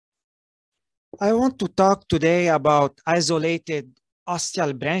I want to talk today about isolated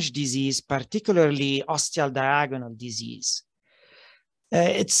ostial branch disease, particularly ostial diagonal disease.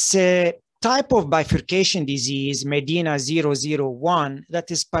 It's a type of bifurcation disease, Medina 001,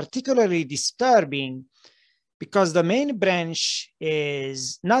 that is particularly disturbing because the main branch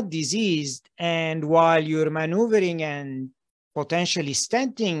is not diseased, and while you're maneuvering and potentially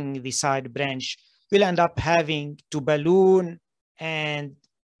stenting the side branch, you'll end up having to balloon and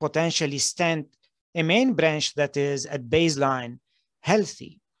potentially stent a main branch that is at baseline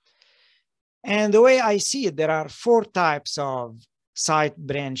healthy. And the way I see it, there are four types of side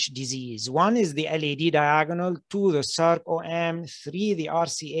branch disease. One is the LAD diagonal, two, the LCx-OM, three, the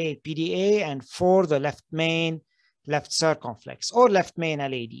RCA PDA, and four, the left main, left circumflex, or left main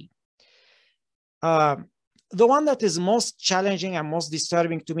LAD. The one that is most challenging and most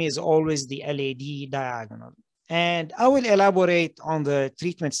disturbing to me is always the LAD diagonal. And I will elaborate on the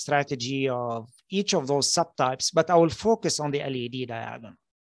treatment strategy of each of those subtypes, but I will focus on the LAD diagonal.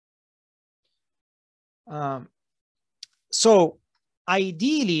 So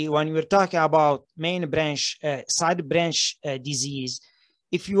ideally, when we're talking about main branch, side branch disease,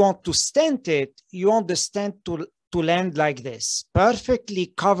 if you want to stent it, you want the stent to land like this,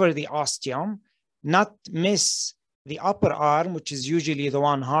 perfectly cover the ostium, not miss the upper arm, which is usually the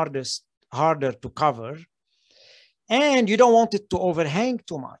one harder to cover. And you don't want it to overhang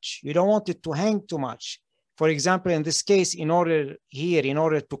too much. You don't want it to hang too much. For example, in this case, in order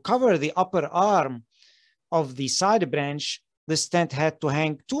to cover the upper arm of the side branch, the stent had to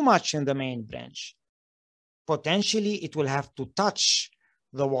hang too much in the main branch. Potentially, it will have to touch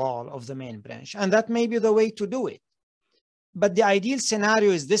the wall of the main branch, and that may be the way to do it. But the ideal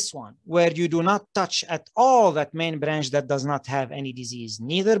scenario is this one, where you do not touch at all that main branch that does not have any disease,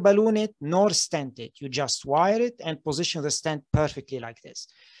 neither balloon it nor stent it. You just wire it and position the stent perfectly like this.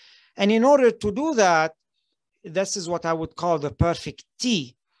 And in order to do that, this is what I would call the perfect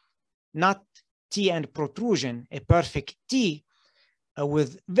T, not T and protrusion, a perfect T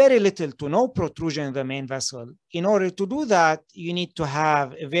with very little to no protrusion in the main vessel. In order to do that, you need to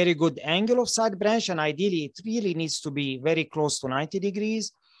have a very good angle of side branch, and ideally it really needs to be very close to 90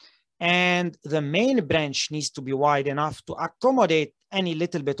 degrees. And the main branch needs to be wide enough to accommodate any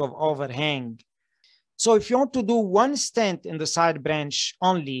little bit of overhang. So if you want to do one stent in the side branch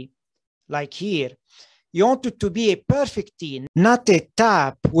only, like here, you want it to be a perfect T, not a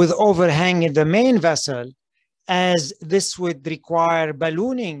tap with overhang in the main vessel, as this would require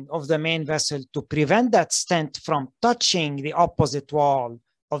ballooning of the main vessel to prevent that stent from touching the opposite wall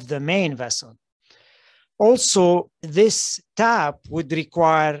of the main vessel. Also, this tap would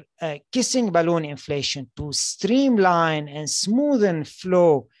require a kissing balloon inflation to streamline and smoothen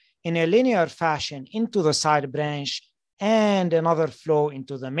flow in a linear fashion into the side branch and another flow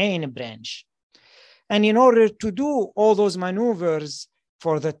into the main branch. And in order to do all those maneuvers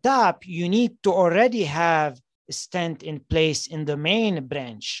for the tap, you need to already have a stent in place in the main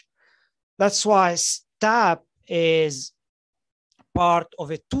branch. That's why tap is part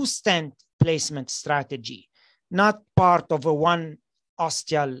of a two-stent placement strategy, not part of a one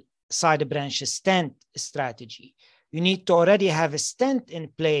ostial side branch stent strategy. You need to already have a stent in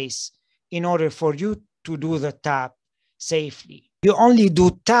place in order for you to do the tap safely. You only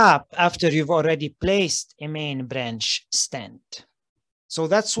do tap after you've already placed a main branch stent. So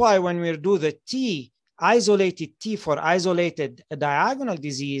that's why when we do the T, isolated T for isolated diagonal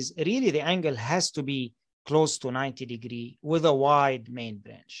disease, really the angle has to be close to 90 degrees with a wide main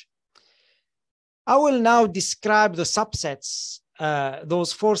branch. I will now describe the subsets,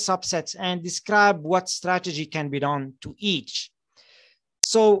 those four subsets, and describe what strategy can be done to each.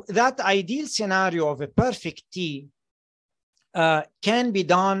 So that ideal scenario of a perfect T can be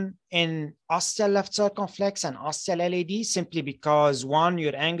done in ostial left circumflex and ostial LAD simply because one,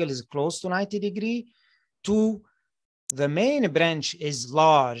 your angle is close to 90 degrees, two, the main branch is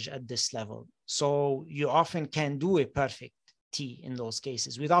large at this level. So you often can do a perfect T in those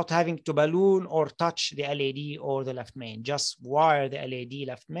cases without having to balloon or touch the LAD or the left main. Just wire the LAD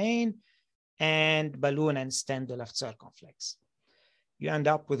left main and balloon and stent the left circumflex. You end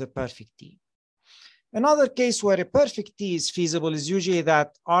up with a perfect T. Another case where a perfect T is feasible is usually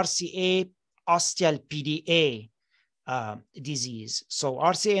that RCA ostial PDA disease. So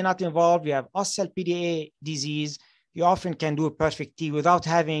RCA not involved, you have ostial PDA disease. You often can do a perfect T without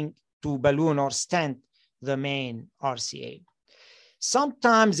having to balloon or stent the main RCA.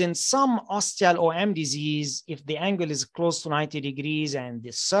 Sometimes in some ostial OM disease, if the angle is close to 90 degrees and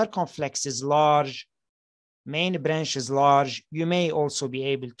the circumflex is large, main branch is large, you may also be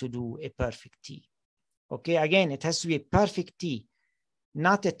able to do a perfect T. Okay, again, it has to be a perfect T,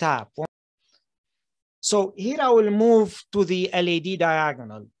 not a tap. So here I will move to the LAD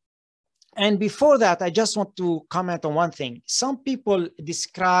diagonal. And before that, I just want to comment on one thing. Some people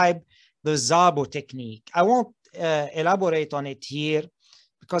describe the Szabo technique. I won't elaborate on it here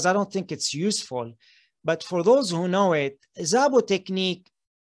because I don't think it's useful. But for those who know it, Szabo technique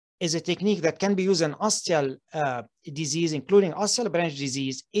is a technique that can be used in ostial disease, including ostial branch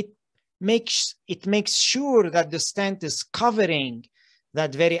disease. It makes sure that the stent is covering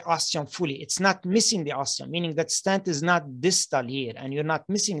that very ostium fully. It's not missing the ostium, meaning that stent is not distal here and you're not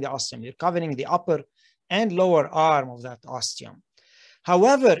missing the ostium. You're covering the upper and lower arm of that ostium.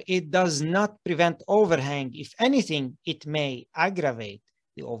 However, it does not prevent overhang. If anything, it may aggravate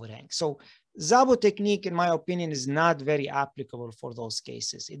the overhang. So Szabo technique, in my opinion, is not very applicable for those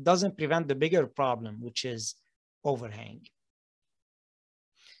cases. It doesn't prevent the bigger problem, which is overhang.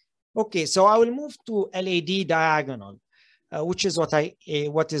 Okay, so I will move to LAD diagonal, which is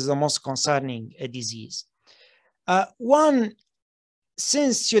what is the most concerning disease. One,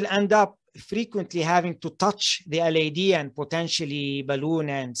 since you'll end up frequently having to touch the LAD and potentially balloon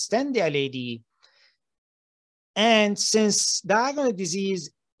and stent the LAD, and since diagonal disease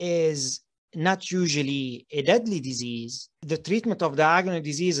is not usually a deadly disease, the treatment of diagonal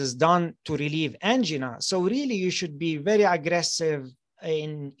disease is done to relieve angina. So really, you should be very aggressive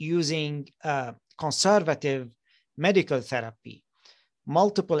in using conservative medical therapy,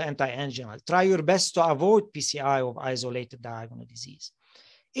 multiple anti-anginal. Try your best to avoid PCI of isolated diagonal disease.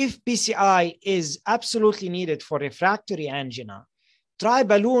 If PCI is absolutely needed for refractory angina, try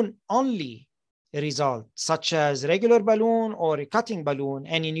balloon-only result, such as regular balloon or a cutting balloon.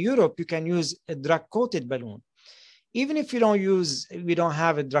 And in Europe, you can use a drug-coated balloon. Even if we don't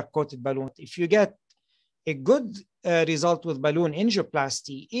have a drug-coated balloon, if you get a good result with balloon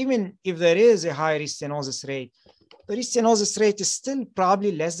angioplasty, even if there is a high restenosis rate, the restenosis rate is still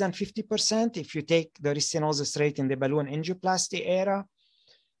probably less than 50% if you take the restenosis rate in the balloon angioplasty era.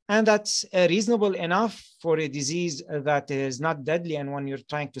 And that's reasonable enough for a disease that is not deadly and when you're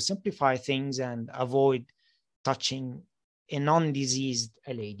trying to simplify things and avoid touching a non-diseased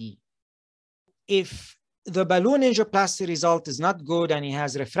LAD. If the balloon angioplasty result is not good and he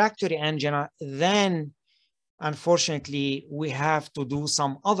has refractory angina, then unfortunately, we have to do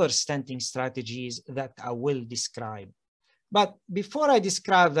some other stenting strategies that I will describe. But before I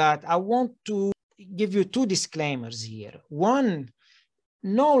describe that, I want to give you two disclaimers here. One,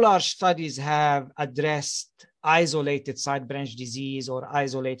 no large studies have addressed isolated side branch disease or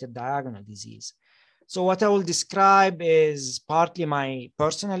isolated diagonal disease. So what I will describe is partly my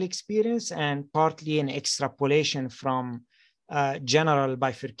personal experience and partly an extrapolation from general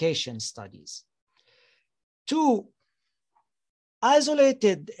bifurcation studies. Two,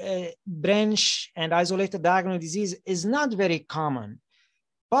 isolated branch and isolated diagonal disease is not very common,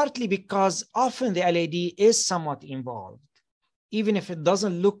 partly because often the LAD is somewhat involved, even if it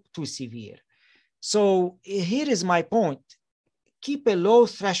doesn't look too severe. So here is my point. Keep a low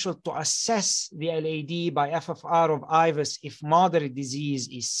threshold to assess the LAD by FFR of IVUS if moderate disease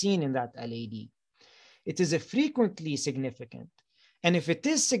is seen in that LAD. It is frequently significant. And if it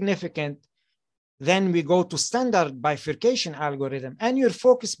is significant, then we go to standard bifurcation algorithm and your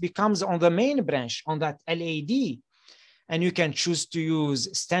focus becomes on the main branch, on that LAD. And you can choose to use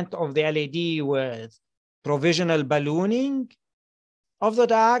stent of the LAD with provisional ballooning of the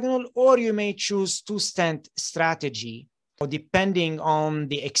diagonal, or you may choose two-stent strategy, depending on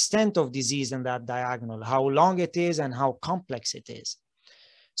the extent of disease in that diagonal, how long it is and how complex it is.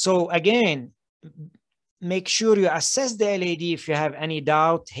 So again, make sure you assess the LAD if you have any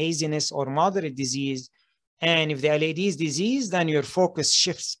doubt, haziness, or moderate disease. And if the LAD is diseased, then your focus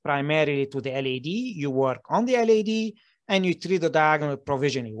shifts primarily to the LAD. You work on the LAD and you treat the diagonal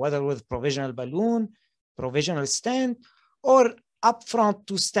provisionally, whether with provisional balloon, provisional stent, or upfront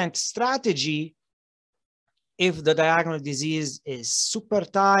to stent strategy if the diagonal disease is super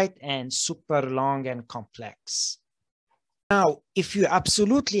tight and super long and complex. Now, if you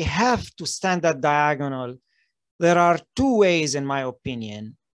absolutely have to stent that diagonal, there are two ways, in my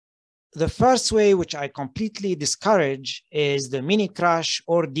opinion. The first way, which I completely discourage, is the mini crush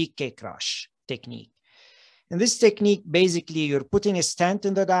or DK crush technique. In this technique, basically, you're putting a stent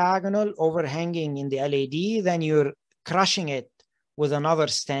in the diagonal, overhanging in the LAD, then you're crushing it with another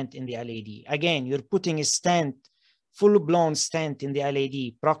stent in the LAD. Again, you're putting a stent, full-blown stent in the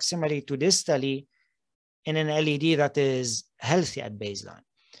LAD, proximally to distally, in an LAD that is healthy at baseline.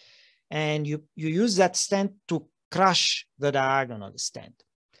 And you use that stent to crush the diagonal stent.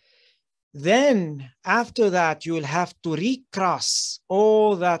 Then after that, you will have to recross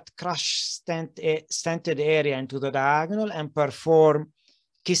all that crushed stented area into the diagonal and perform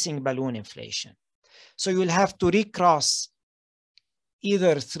kissing balloon inflation. So you'll have to recross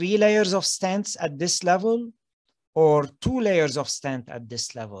either 3 layers of stents at this level or 2 layers of stent at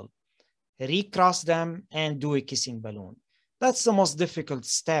this level. Recross them and do a kissing balloon. That's the most difficult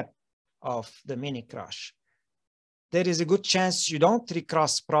step of the mini crush. There is a good chance you don't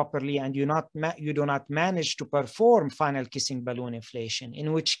recross properly and you do not manage to perform final kissing balloon inflation,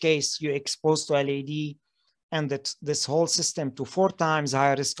 in which case you expose to LAD and this whole system to 4 times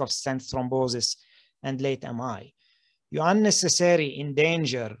higher risk of stent thrombosis and late MI. You unnecessarily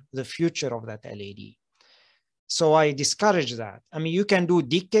endanger the future of that LAD. So I discourage that. I mean, you can do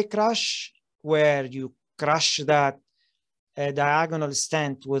decay crush, where you crush that diagonal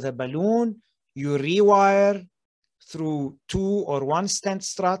stent with a balloon, you rewire through 2 or 1 stent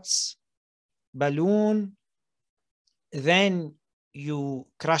struts, balloon, then you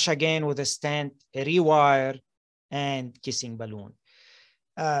crush again with a stent, a rewire, and kissing balloon.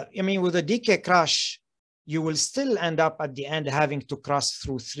 I mean, with a decay crush, you will still end up at the end having to cross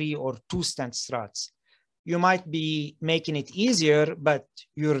through 3 or 2 stent struts. You might be making it easier, but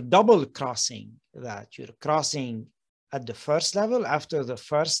you're double crossing that. You're crossing at the first level after the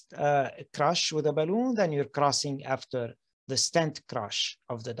first crush with a balloon, then you're crossing after the stent crush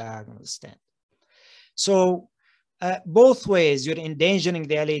of the diagonal stent. So both ways, you're endangering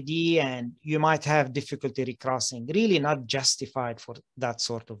the LAD and you might have difficulty recrossing, really not justified for that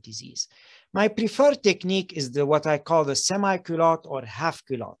sort of disease. My preferred technique is what I call the semi-culotte or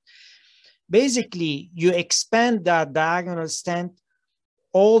half-culotte. Basically, you expand that diagonal stent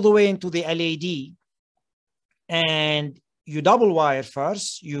all the way into the LAD, and you double wire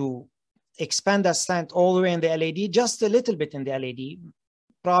first. You expand that stent all the way in the LAD, just a little bit in the LAD,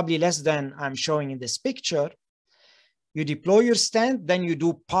 probably less than I'm showing in this picture. You deploy your stent, then you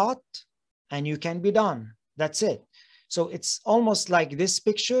do pot, and you can be done. That's it. So it's almost like this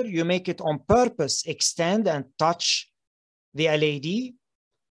picture. You make it on purpose, extend and touch the LAD,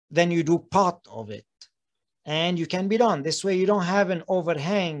 then you do pot of it, and you can be done. This way you don't have an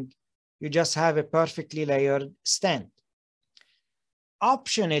overhang. You just have a perfectly layered stent.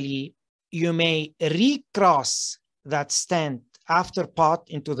 Optionally, you may recross that stent after pot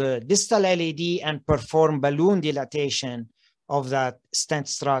into the distal LAD and perform balloon dilatation of that stent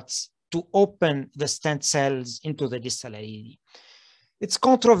struts to open the stent cells into the distal LAD. It's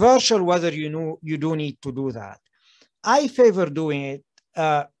controversial whether you do need to do that. I favor doing it,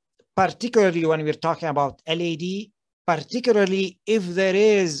 particularly when we're talking about LAD, particularly if there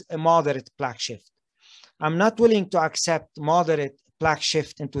is a moderate plaque shift. I'm not willing to accept moderate plaque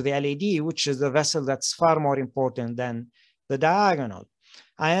shift into the LAD, which is the vessel that's far more important than the diagonal.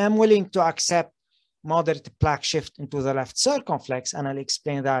 I am willing to accept moderate plaque shift into the left circumflex, and I'll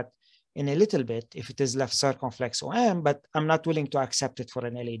explain that in a little bit if it is left circumflex OM, but I'm not willing to accept it for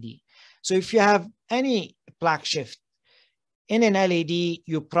an LAD. So if you have any plaque shift in an LAD,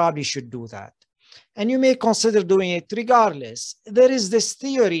 you probably should do that. And you may consider doing it regardless. There is this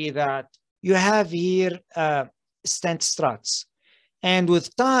theory that you have here stent struts. And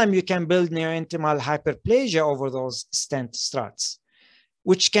with time, you can build neointimal hyperplasia over those stent struts,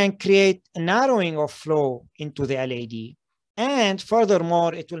 which can create a narrowing of flow into the LAD. And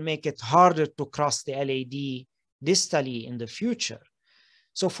furthermore, it will make it harder to cross the LAD distally in the future.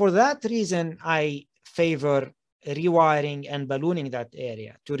 So for that reason, I favor rewiring and ballooning that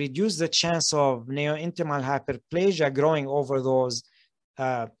area to reduce the chance of neointimal hyperplasia growing over those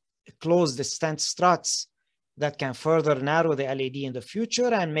closed stent struts that can further narrow the LAD in the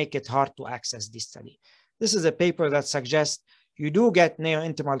future and make it hard to access distally. This is a paper that suggests you do get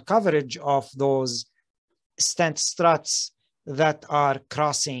neointimal coverage of those stent struts that are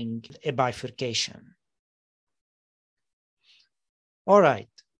crossing a bifurcation. All right.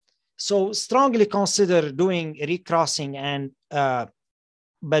 So strongly consider doing recrossing and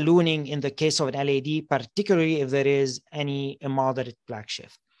ballooning in the case of an LAD, particularly if there is any moderate plaque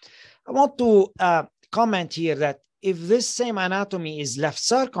shift. I want to comment here that if this same anatomy is left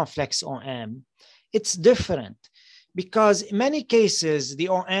circumflex OM, it's different because in many cases, the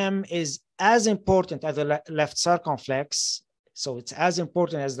OM is as important as the left circumflex. So it's as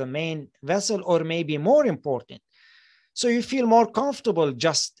important as the main vessel or maybe more important. So you feel more comfortable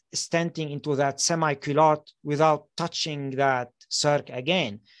just stenting into that semi-culotte without touching that circ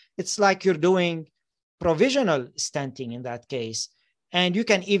again. It's like you're doing provisional stenting in that case. And you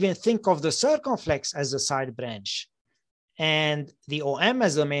can even think of the circumflex as a side branch and the OM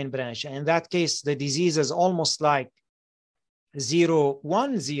as the main branch. And in that case, the disease is almost like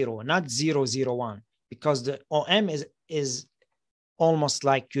 0-1-0, not 0-0-1, because the OM is almost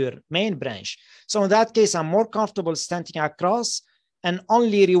like your main branch. So in that case, I'm more comfortable stenting across and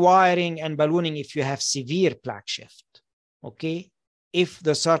only rewiring and ballooning if you have severe plaque shift, okay? If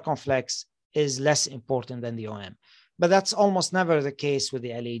the circumflex is less important than the OM. But that's almost never the case with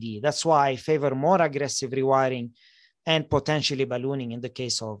the LAD. That's why I favor more aggressive rewiring and potentially ballooning in the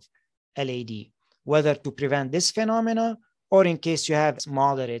case of LAD, whether to prevent this phenomena or in case you have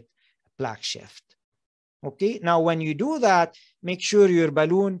moderate plaque shift. Okay, now when you do that, make sure your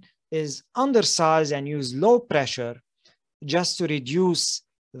balloon is undersized and use low pressure just to reduce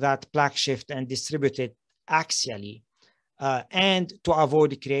that plaque shift and distribute it axially, and to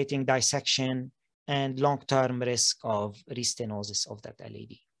avoid creating dissection and long-term risk of restenosis of that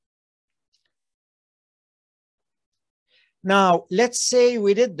LAD. Now, let's say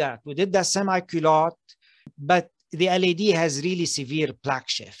we did that semi-culotte, but the LAD has really severe plaque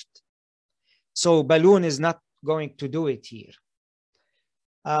shift. So balloon is not going to do it here.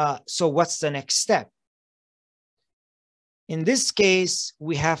 So what's the next step? In this case,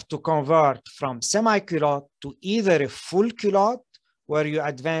 we have to convert from semi-culotte to either a full culotte, where you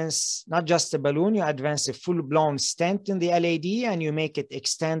advance not just a balloon, you advance a full-blown stent in the LAD and you make it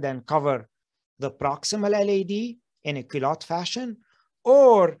extend and cover the proximal LAD in a culotte fashion.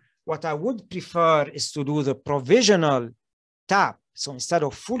 Or what I would prefer is to do the provisional tap. So instead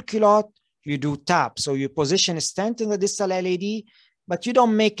of full culotte, you do tap. So you position a stent in the distal LAD, but you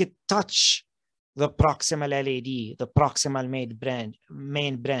don't make it touch the proximal LAD, the proximal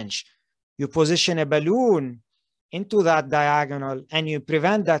main branch. You position a balloon into that diagonal and you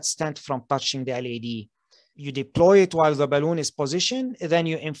prevent that stent from touching the LAD. You deploy it while the balloon is positioned, then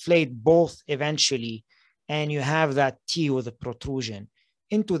you inflate both eventually, and you have that T with a protrusion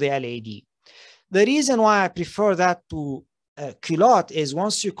into the LAD. The reason why I prefer that to culotte is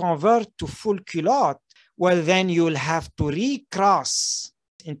once you convert to full culotte, well, then you'll have to recross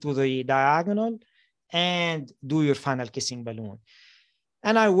into the diagonal and do your final kissing balloon.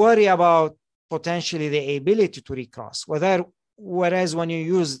 And I worry about potentially the ability to recross, whereas when you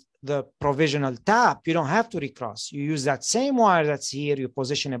use the provisional tap, you don't have to recross. You use that same wire that's here, you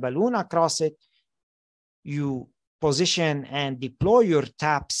position a balloon across it, you position and deploy your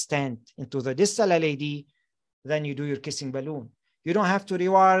tap stent into the distal LAD, then you do your kissing balloon. You don't have to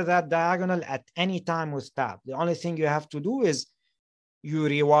rewire that diagonal at any time with tap. The only thing you have to do is you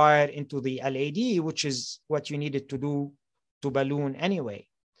rewire into the LAD, which is what you needed to do to balloon anyway.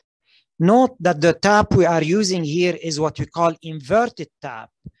 Note that the tap we are using here is what we call inverted tap,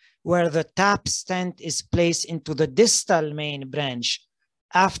 where the tap stent is placed into the distal main branch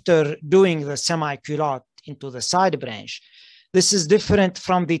after doing the semi-culotte into the side branch. This is different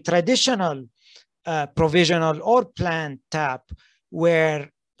from the traditional provisional or planned tap,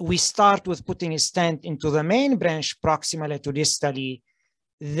 where we start with putting a stent into the main branch proximally to distally,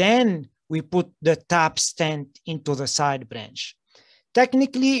 then we put the tap stent into the side branch.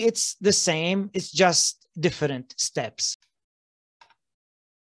 Technically, it's the same, it's just different steps.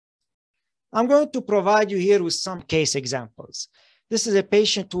 I'm going to provide you here with some case examples. This is a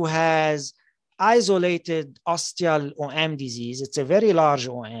patient who has isolated ostial OM disease. It's a very large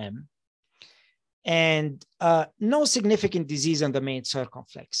OM and no significant disease on the main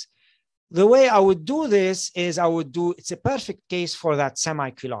circumflex. The way I would do this is it's a perfect case for that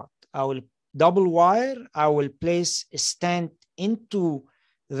semi-culotte. I will double wire, I will place a stent into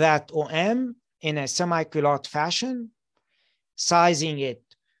that OM in a semi-culotte fashion, sizing it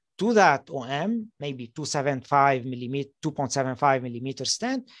to that OM, maybe 2.75 millimeter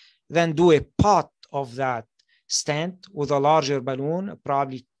stent, then do a pot of that stent with a larger balloon,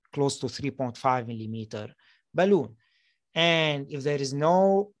 probably close to 3.5 millimeter balloon. And if there is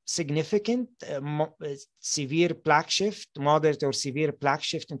no significant severe plaque shift, moderate or severe plaque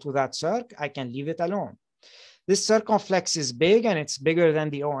shift into that circ, I can leave it alone. This circumflex is big and it's bigger than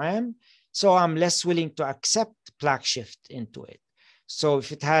the OM, so I'm less willing to accept plaque shift into it. So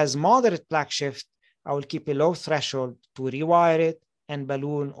if it has moderate plaque shift, I will keep a low threshold to rewire it and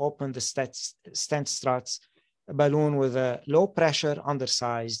balloon, open the stent struts, a balloon with a low pressure,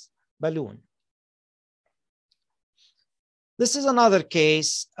 undersized balloon. This is another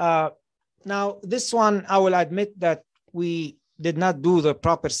case. Now, this one, I will admit that we did not do the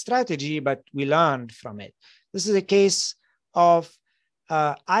proper strategy, but we learned from it. This is a case of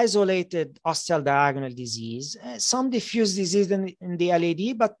isolated ostial diagonal disease, some diffuse disease in the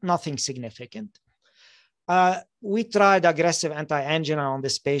LAD, but nothing significant. We tried aggressive anti-angina on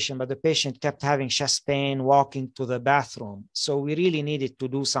this patient, but the patient kept having chest pain, walking to the bathroom. So we really needed to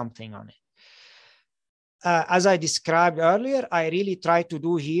do something on it. as I described earlier, I really try to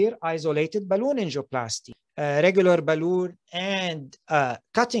do here isolated balloon angioplasty, regular balloon and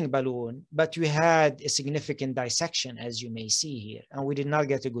cutting balloon, but we had a significant dissection, as you may see here, and we did not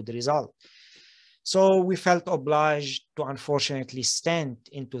get a good result. So we felt obliged to unfortunately stent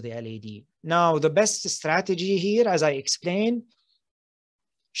into the LAD. Now, the best strategy here, as I explained,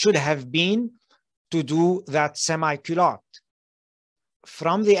 should have been to do that semi-culotte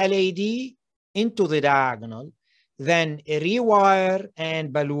from the LAD into the diagonal, then rewire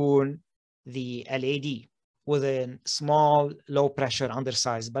and balloon the LAD with a small, low-pressure,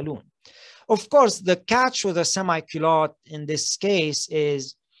 undersized balloon. Of course, the catch with a semi-culotte in this case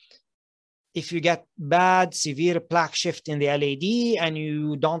is if you get bad, severe plaque shift in the LAD and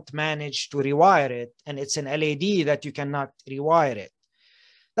you don't manage to rewire it, and it's an LAD that you cannot rewire it.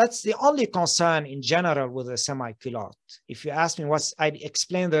 That's the only concern in general with a semi-culotte. If you ask me I'd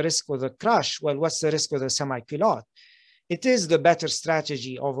explain the risk with a crush, well, what's the risk with a semi-culotte? It is the better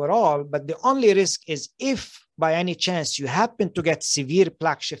strategy overall, but the only risk is if by any chance you happen to get severe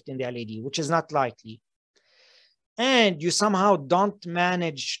plaque shift in the LAD, which is not likely, and you somehow don't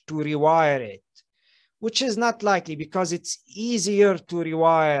manage to rewire it, which is not likely because it's easier to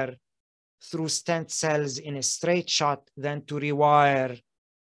rewire through stent cells in a straight shot than to rewire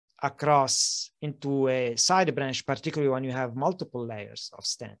across into a side branch, particularly when you have multiple layers of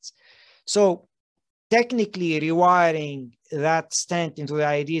stents. So technically rewiring that stent into the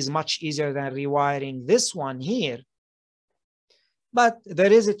LAD is much easier than rewiring this one here. But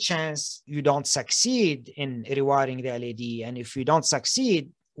there is a chance you don't succeed in rewiring the LAD. And if you don't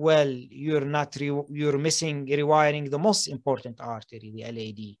succeed, well, you're missing rewiring the most important artery, the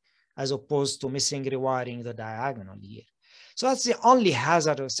LAD, as opposed to missing rewiring the diagonal here. So that's the only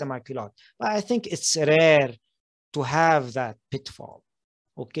hazard of semi-culotte. But I think it's rare to have that pitfall,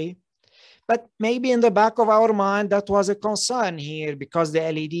 okay? But maybe in the back of our mind, that was a concern here because the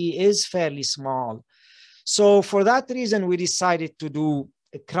LAD is fairly small. So for that reason, we decided to do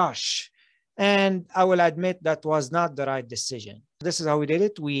a crush. And I will admit that was not the right decision. This is how we did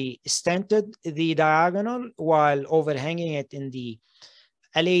it. We stented the diagonal while overhanging it in the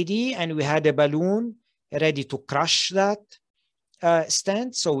LAD, and we had a balloon ready to crush that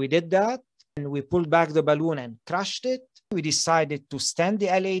stent. So we did that, and we pulled back the balloon and crushed it. We decided to stent the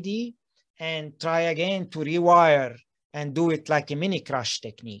LAD and try again to rewire and do it like a mini crush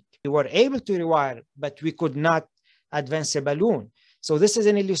technique. We were able to rewire, but we could not advance a balloon. So this is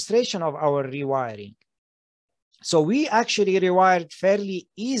an illustration of our rewiring. So we actually rewired fairly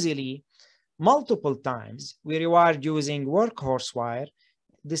easily multiple times. We rewired using workhorse wire.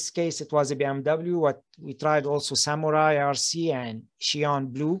 In this case, it was a BMW. What we tried also Samurai RC and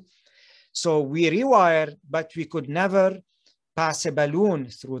Xi'an Blue. So we rewired, but we could never pass a balloon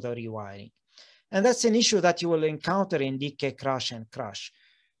through the rewiring. And that's an issue that you will encounter in DK crush and crush.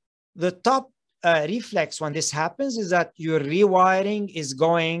 The top reflex when this happens is that your rewiring is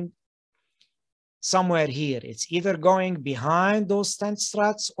going somewhere here. It's either going behind those stent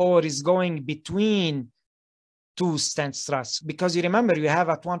struts or is going between two stent struts, because you remember you have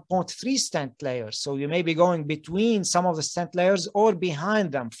at one point 3 stent layers. So you may be going between some of the stent layers or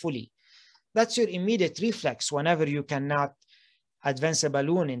behind them fully. That's your immediate reflex whenever you cannot advance a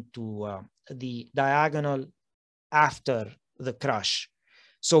balloon into the diagonal after the crush.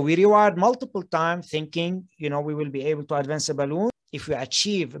 So we rewired multiple times thinking, we will be able to advance a balloon if we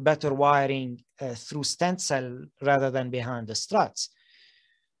achieve better wiring through stent cell rather than behind the struts.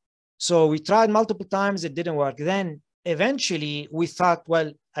 So we tried multiple times, it didn't work. Then eventually we thought,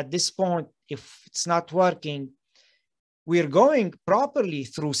 well, at this point, if it's not working, we're going properly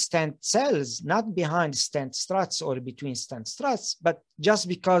through stent cells, not behind stent struts or between stent struts, but just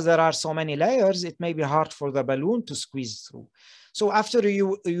because there are so many layers, it may be hard for the balloon to squeeze through. So after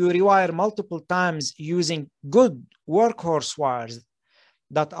you rewire multiple times using good workhorse wires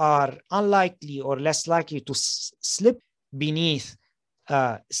that are unlikely or less likely to slip beneath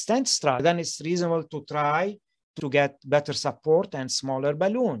stent strut, then it's reasonable to try to get better support and smaller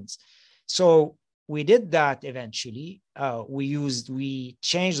balloons. So we did that eventually. We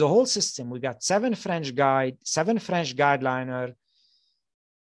changed the whole system. We got 7 French guide liner,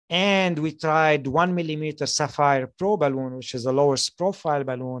 and we tried 1 millimeter Sapphire Pro balloon, which is the lowest profile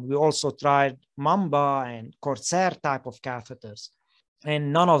balloon. We also tried Mamba and Corsair type of catheters,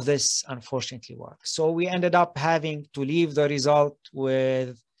 and none of this unfortunately worked. So we ended up having to leave the result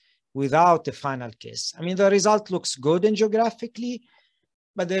without a final kiss. I mean, the result looks good angiographically,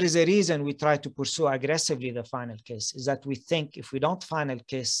 but there is a reason we try to pursue aggressively the final kiss, is that we think if we don't final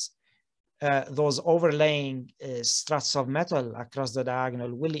kiss those overlaying struts of metal across the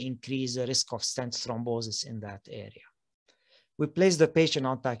diagonal will increase the risk of stent thrombosis in that area. We place the patient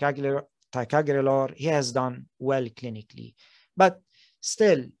on ticagrelor. He has done well clinically, but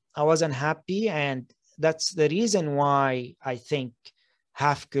still I wasn't happy, and that's the reason why I think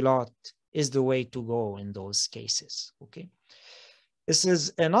half culotte is the way to go in those cases. Okay, this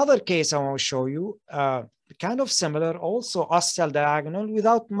is another case I want to show you, kind of similar, also ostial diagonal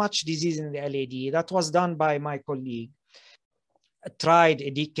without much disease in the LAD. That was done by my colleague. Tried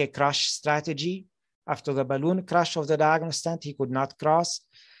a DK crush strategy. After the balloon crush of the diagonal stent, he could not cross,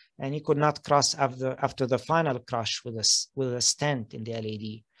 and he could not cross after the final crush with a stent in the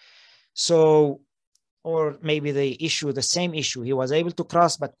LAD. So, or maybe the same issue, he was able to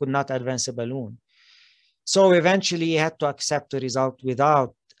cross but could not advance a balloon. So eventually he had to accept the result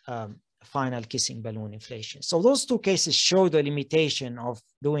without final kissing balloon inflation. So those two cases show the limitation of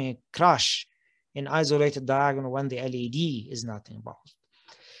doing a crush in isolated diagonal when the LAD is not involved.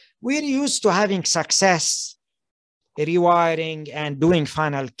 We're used to having success rewiring and doing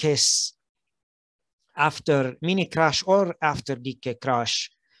final kiss after mini crush or after DK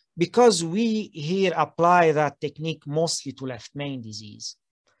crush, because we here apply that technique mostly to left main disease.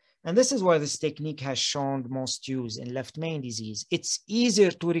 And this is where this technique has shown most use in left main disease. It's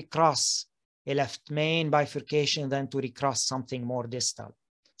easier to recross a left main bifurcation than to recross something more distal,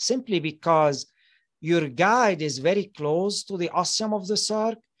 simply because your guide is very close to the ostium of the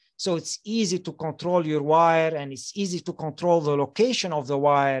circ. So it's easy to control your wire, and it's easy to control the location of the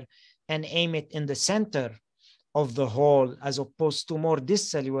wire and aim it in the center of the hole, as opposed to more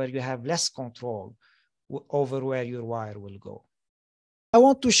distally where you have less control over where your wire will go. I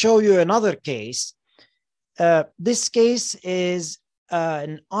want to show you another case. This case is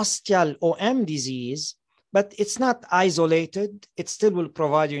an ostial OM disease, but it's not isolated. It still will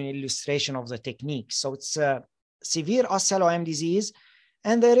provide you an illustration of the technique. So it's a severe ostial OM disease,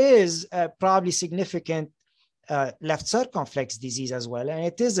 and there is probably significant left circumflex disease as well, and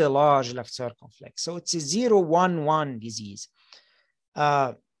it is a large left circumflex. So it's a 0-1-1 disease.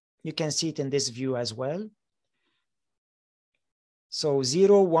 You can see it in this view as well. So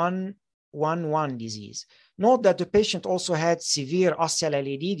 0-1-1-1 disease. Note that the patient also had severe ostial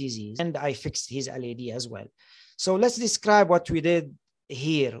LAD disease, and I fixed his LAD as well. So let's describe what we did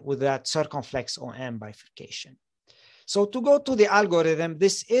here with that circumflex OM bifurcation. So to go to the algorithm,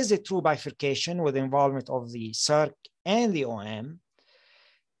 this is a true bifurcation with involvement of the circ and the OM.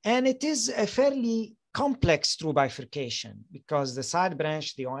 And it is a fairly complex true bifurcation because the side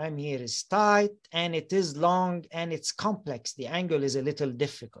branch, the OM here, is tight and it is long and it's complex. The angle is a little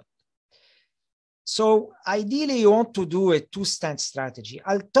difficult. So ideally, you want to do a two-stent strategy.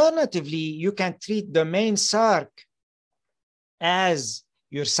 Alternatively, you can treat the main circ as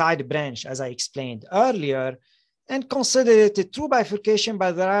your side branch, as I explained earlier, and consider it a true bifurcation,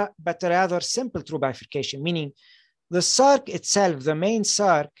 but a rather simple true bifurcation, meaning the circ itself, the main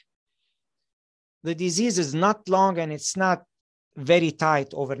circ, the disease is not long and it's not very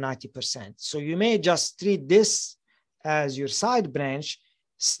tight over 90%. So you may just treat this as your side branch,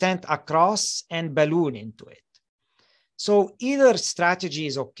 stent across and balloon into it. So either strategy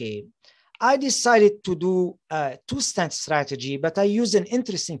is okay. I decided to do a two-stent strategy, but I use an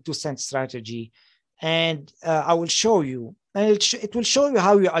interesting two-stent strategy, and I will show you. And it will show you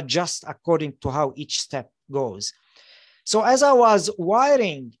how you adjust according to how each step goes. So as I was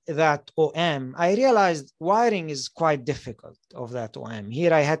wiring that OM, I realized wiring is quite difficult of that OM.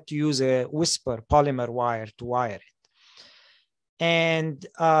 Here I had to use a Whisper polymer wire to wire it. And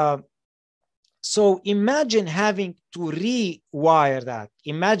so imagine having to rewire that.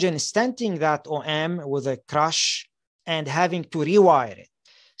 Imagine stenting that OM with a crush and having to rewire it.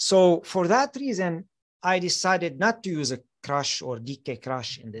 So for that reason, I decided not to use a crush or DK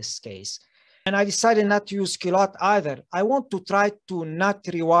crush in this case. And I decided not to use culotte either. I want to try to not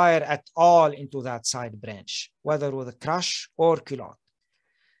rewire at all into that side branch, whether with a crush or culotte.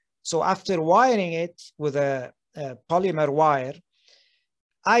 So after wiring it with a polymer wire,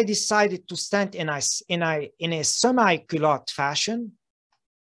 I decided to stent in a semi-culotte fashion.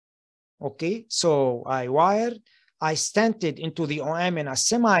 Okay, so I wired, I stented into the OM in a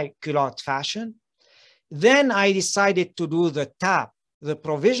semi-culotte fashion. Then I decided to do the tap, the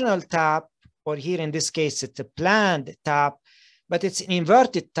provisional tap, or here in this case, it's a planned tap, but it's an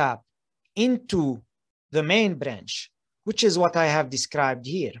inverted tap into the main branch, which is what I have described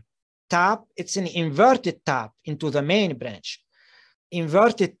here. Tap, it's an inverted tap into the main branch.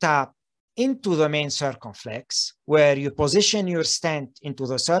 Inverted tap into the main circumflex, where you position your stent into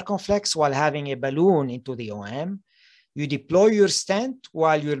the circumflex while having a balloon into the OM. You deploy your stent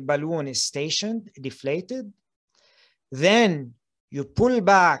while your balloon is stationed, deflated. Then you pull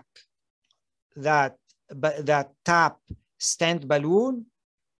back that tap stent balloon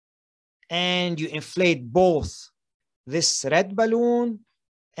and you inflate both this red balloon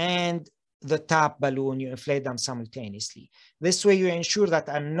and the tap balloon. You inflate them simultaneously. This way you ensure that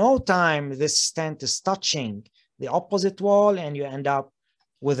at no time this stent is touching the opposite wall and you end up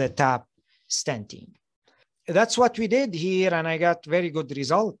with a tap stenting. That's what we did here, and I got very good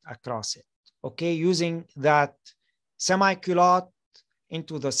result across it. Okay, using that semi-culotte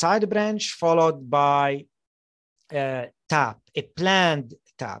into the side branch followed by tap, a planned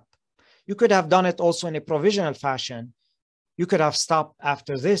tap. You could have done it also in a provisional fashion. You could have stopped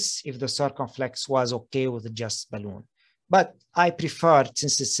after this if the circumflex was okay with just balloon. But I preferred,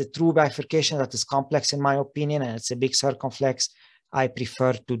 since it's a true bifurcation that is complex in my opinion, and it's a big circumflex, I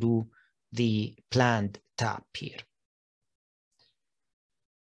prefer to do the planned tap here.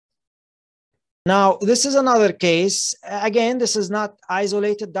 Now, this is another case. Again, this is not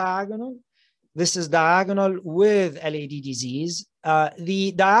isolated diagonal. This is diagonal with LAD disease.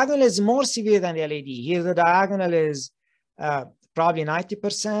 The diagonal is more severe than the LAD. Here, the diagonal is probably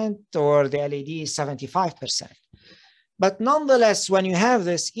 90% or the LAD is 75%. But nonetheless, when you have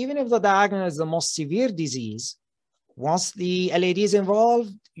this, even if the diagonal is the most severe disease, once the LAD is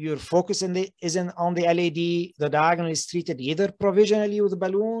involved, your focus is on the LAD. The diagonal is treated either provisionally with a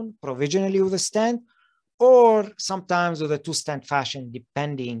balloon, provisionally with a stent, or sometimes with a two-stent fashion,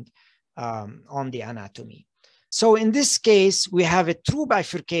 depending on the anatomy. So in this case, we have a true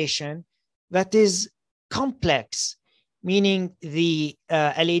bifurcation that is complex, meaning the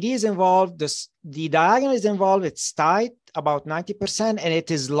LAD is involved, the diagonal is involved, it's tight, about 90%, and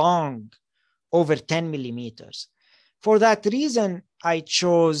it is long, over 10 millimeters. For that reason, I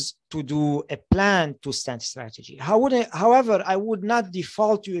chose to do a planned two-stent strategy. However, I would not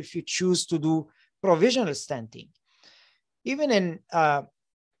default you if you choose to do provisional stenting. Even in a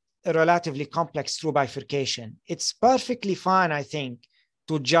relatively complex true bifurcation, it's perfectly fine, I think,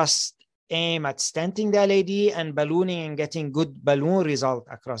 to just aim at stenting the LAD and ballooning and getting good balloon result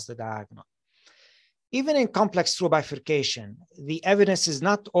across the diagonal. Even in complex true bifurcation, the evidence is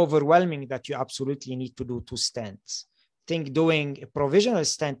not overwhelming that you absolutely need to do two stents. I think doing a provisional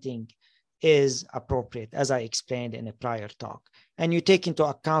stenting is appropriate, as I explained in a prior talk. And you take into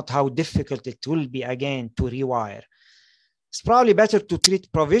account how difficult it will be, again, to rewire. It's probably better to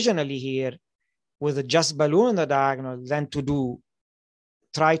treat provisionally here with a just balloon in the diagonal than to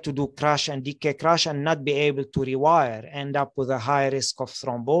try to do crush and decay crush and not be able to rewire, end up with a high risk of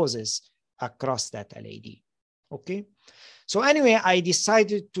thrombosis across that LAD. Okay. So anyway, I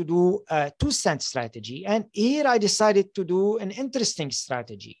decided to do a two-stent strategy. And here I decided to do an interesting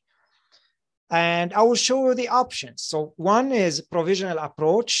strategy. And I will show you the options. So one is provisional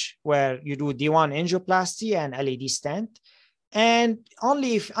approach, where you do D1 angioplasty and LAD stent. And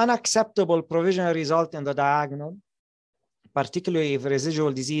only if unacceptable provisional result in the diagonal, particularly if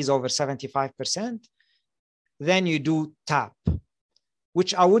residual disease over 75%, then you do TAP,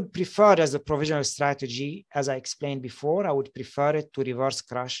 which I would prefer as a provisional strategy. As I explained before, I would prefer it to reverse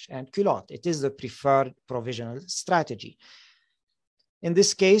crush and culotte. It is the preferred provisional strategy. In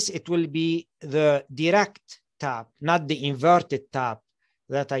this case, it will be the direct tap, not the inverted tap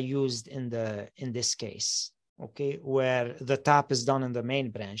that I used in this case, okay, where the tap is done in the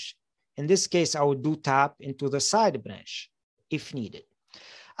main branch. In this case, I would do tap into the side branch if needed.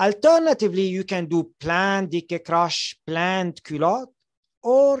 Alternatively, you can do planned decay crush, planned culotte,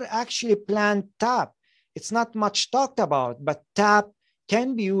 or actually planned tap. It's not much talked about, but tap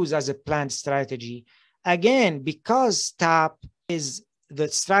can be used as a planned strategy. Again, because tap is the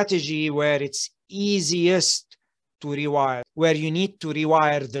strategy where it's easiest to rewire, where you need to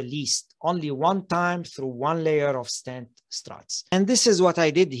rewire the least, only one time through one layer of stent struts. And this is what I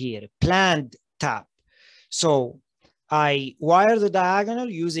did here, planned tap. So I wired the diagonal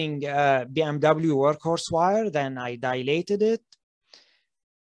using BMW workhorse wire, then I dilated it.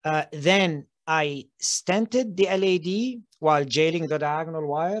 Then I stented the LAD while jailing the diagonal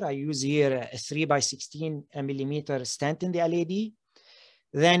wire. I use here a 3x16 millimeter stent in the LAD.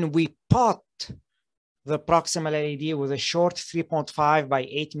 Then we popped the proximal LAD with a short 3.5 by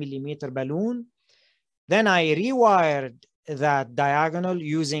 8 millimeter balloon. Then I rewired that diagonal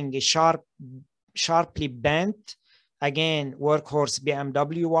using a sharply bent, again, workhorse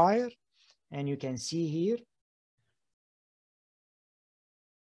BMW wire. And you can see here,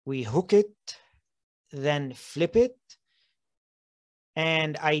 we hook it, then flip it.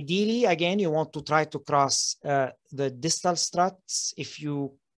 And ideally, again, you want to try to cross the distal struts. If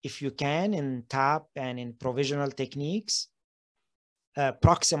you if you can, in tap and in provisional techniques,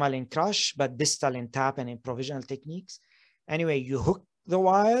 proximal in crush, but distal in tap and in provisional techniques. Anyway, you hook the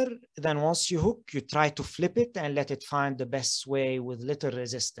wire, then once you hook, you try to flip it and let it find the best way with little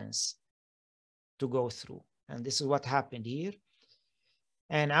resistance to go through. And this is what happened here.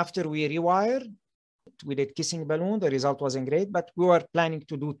 And after we rewired, we did kissing balloon. The result wasn't great, but we were planning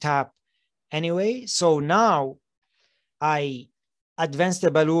to do tap anyway. So now I advanced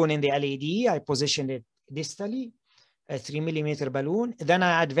the balloon in the LAD. I positioned it distally, a 3 millimeter balloon. Then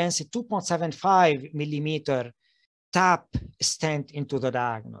I advanced a 2.75 millimeter tap stent into the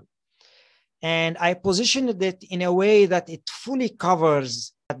diagonal. And I positioned it in a way that it fully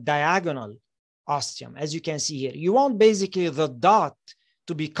covers that diagonal ostium. As you can see here, you want basically the dot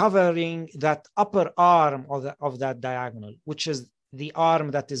to be covering that upper arm of that diagonal, which is the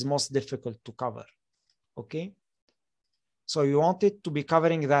arm that is most difficult to cover, okay? So you want it to be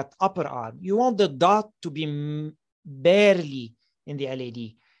covering that upper arm. You want the dot to be barely in the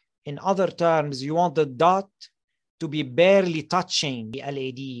LAD. In other terms, you want the dot to be barely touching the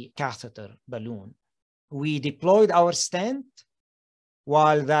LAD catheter balloon. We deployed our stent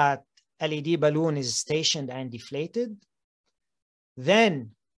while that LED balloon is stationed and deflated.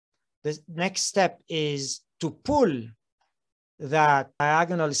 Then the next step is to pull that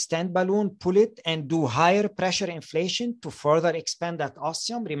diagonal stent balloon, pull it and do higher pressure inflation to further expand that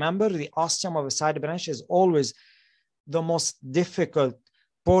ostium. Remember, the ostium of a side branch is always the most difficult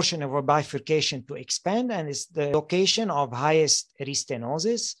portion of a bifurcation to expand, and it's the location of highest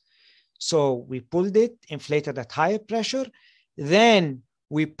restenosis. So we pulled it, inflated at higher pressure. Then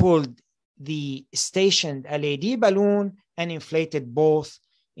we pulled the stationed LAD balloon and inflated both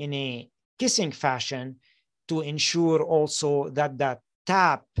in a kissing fashion to ensure also that that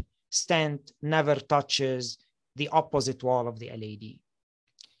tap stent never touches the opposite wall of the LAD.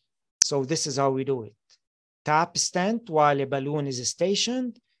 So this is how we do it. Tap stent while a balloon is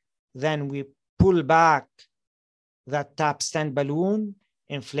stationed, then we pull back that tap stent balloon,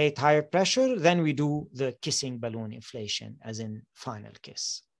 inflate higher pressure, then we do the kissing balloon inflation as in final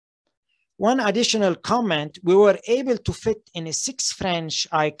kiss. One additional comment, we were able to fit in a 6 French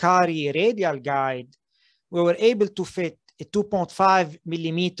Ikari radial guide, we were able to fit a 2.5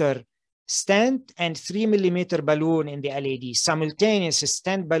 millimeter stent and 3 millimeter balloon in the LAD, simultaneous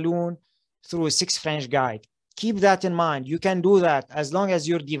stent balloon through a 6 French guide. Keep that in mind. You can do that as long as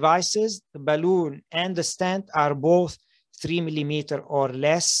your devices, the balloon and the stent, are both 3 millimeter or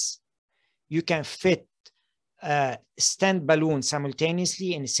less. You can fit a stent balloon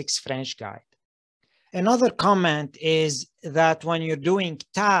simultaneously in a 6 French guide. Another comment is that when you're doing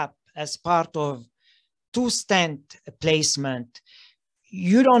tap as part of 2 stent placement,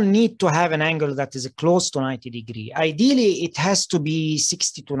 you don't need to have an angle that is close to 90 degrees. Ideally, it has to be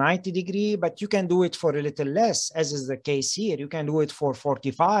 60 to 90 degrees, but you can do it for a little less, as is the case here. You can do it for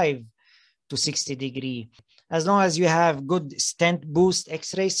 45 to 60 degrees, as long as you have good stent boost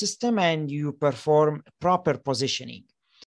X-ray system and you perform proper positioning.